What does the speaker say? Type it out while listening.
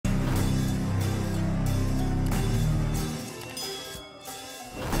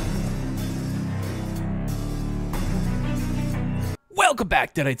Welcome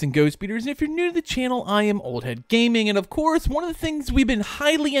back, Deadites and Ghost Speeders, and if you're new to the channel, I am Oldhead Gaming, and of course, one of the things we've been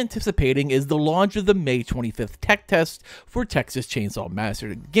highly anticipating is the launch of the May 25th tech test for Texas Chainsaw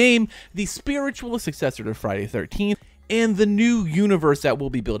Massacre, the game, the spiritual successor to Friday the 13th, and the new universe that we'll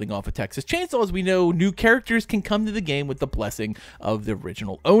be building off of Texas Chainsaw. As we know, new characters can come to the game with the blessing of the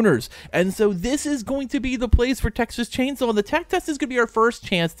original owners. And so this is going to be the place for Texas Chainsaw, and the tech test is going to be our first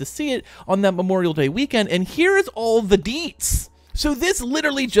chance to see it on that Memorial Day weekend, and here's all the deets. So this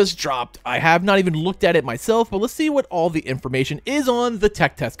literally just dropped. I have not even looked at it myself, but let's see what all the information is on the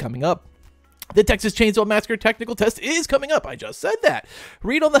tech test coming up. The Texas Chainsaw Massacre technical test is coming up. I just said that.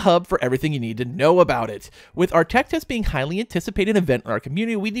 Read on the hub for everything you need to know about it. With our tech test being a highly anticipated event in our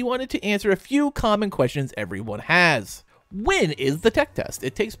community, we wanted to answer a few common questions everyone has. When is the tech test?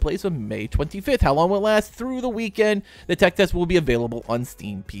 It takes place on May 25th. How long will it last? Through the weekend. The tech test will be available on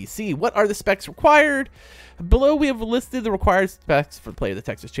Steam PC. What are the specs required? Below we have listed the required specs for play of the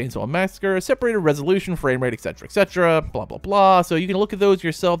Texas Chainsaw Massacre, separated resolution, frame rate, etc., blah, blah, blah. So you can look at those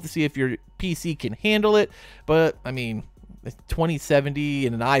yourself to see if your PC can handle it. But, I mean, 2070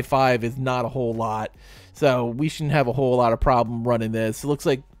 and an i5 is not a whole lot. So we shouldn't have a whole lot of problem running this. It looks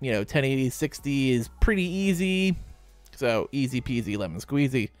like, you know, 1080, 60 is pretty easy. So easy peasy lemon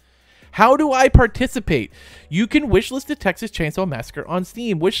squeezy. How do I participate? You can wishlist the Texas Chainsaw Massacre on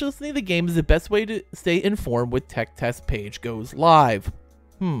Steam. Wishlisting the game is the best way to stay informed when tech test page goes live.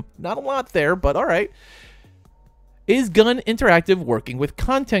 Not a lot there, but all right. Is Gun Interactive working with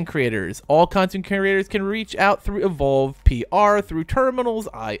content creators? All content creators can reach out through Evolve PR, through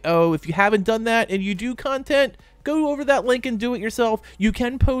Terminals.io. If you haven't done that and you do content, go over that link and do it yourself. You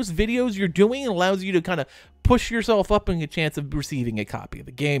can post videos you're doing. It allows you to kind of push yourself up and a chance of receiving a copy of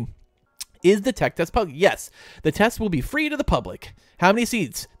the game. Is the tech test public? Yes, the test will be free to the public. How many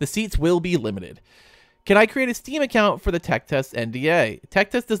seats? The seats will be limited. Can I create a Steam account for the tech test NDA? Tech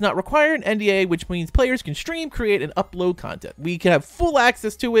test does not require an NDA, which means players can stream, create, and upload content. We can have full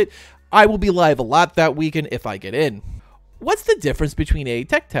access to it. I will be live a lot that weekend if I get in. What's the difference between a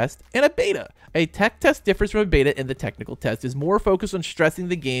tech test and a beta? A tech test differs from a beta, and the technical test is more focused on stressing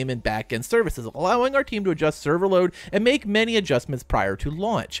the game and back-end services, allowing our team to adjust server load and make many adjustments prior to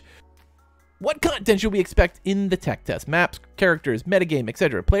launch. What content should we expect in the tech test? Maps, characters, metagame,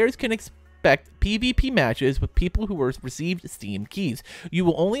 etc. Players can expect PvP matches with people who received Steam keys. You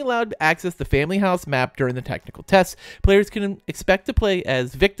will only allow to access the family house map during the technical test. Players can expect to play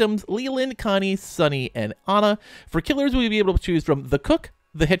as victims Leland, Connie, Sunny, and Anna. For killers, we will be able to choose from the Cook,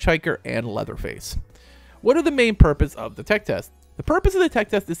 the Hitchhiker, and Leatherface. What are the main purpose of the tech test? The purpose of the tech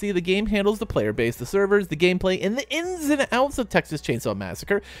test is to see the game handles the player base, the servers, the gameplay, and the ins and outs of Texas Chainsaw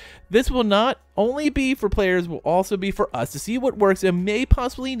Massacre. This will not only be for players, will also be for us to see what works and may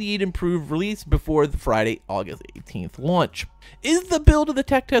possibly need improved release before the Friday, August 18th launch. Is the build of the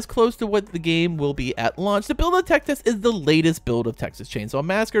tech test close to what the game will be at launch? The build of the tech test is the latest build of Texas Chainsaw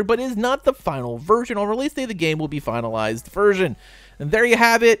Massacre, but is not the final version. On release day, the game will be finalized version. And there you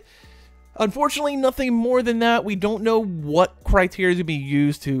have it. Unfortunately, nothing more than that. We don't know what criteria will be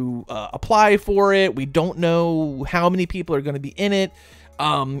used to apply for it. We don't know how many people are going to be in it.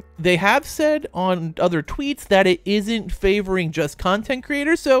 They have said on other tweets that it isn't favoring just content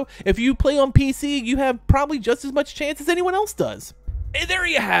creators. So if you play on PC, you have probably just as much chance as anyone else does. And there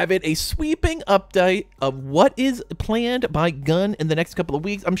you have it, a sweeping update of what is planned by Gun in the next couple of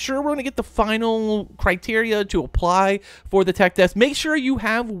weeks. I'm sure we're going to get the final criteria to apply for the tech test. Make sure you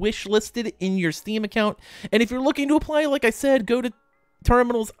have wishlisted in your Steam account. And if you're looking to apply, like I said, go to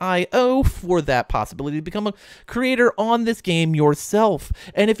Terminals.io for that possibility to become a creator on this game yourself.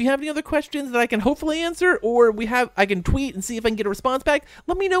 And if you have any other questions that I can hopefully answer, or I can tweet and see if I can get a response back,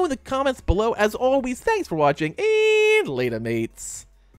 let me know in the comments below. As always, thanks for watching, and later, mates.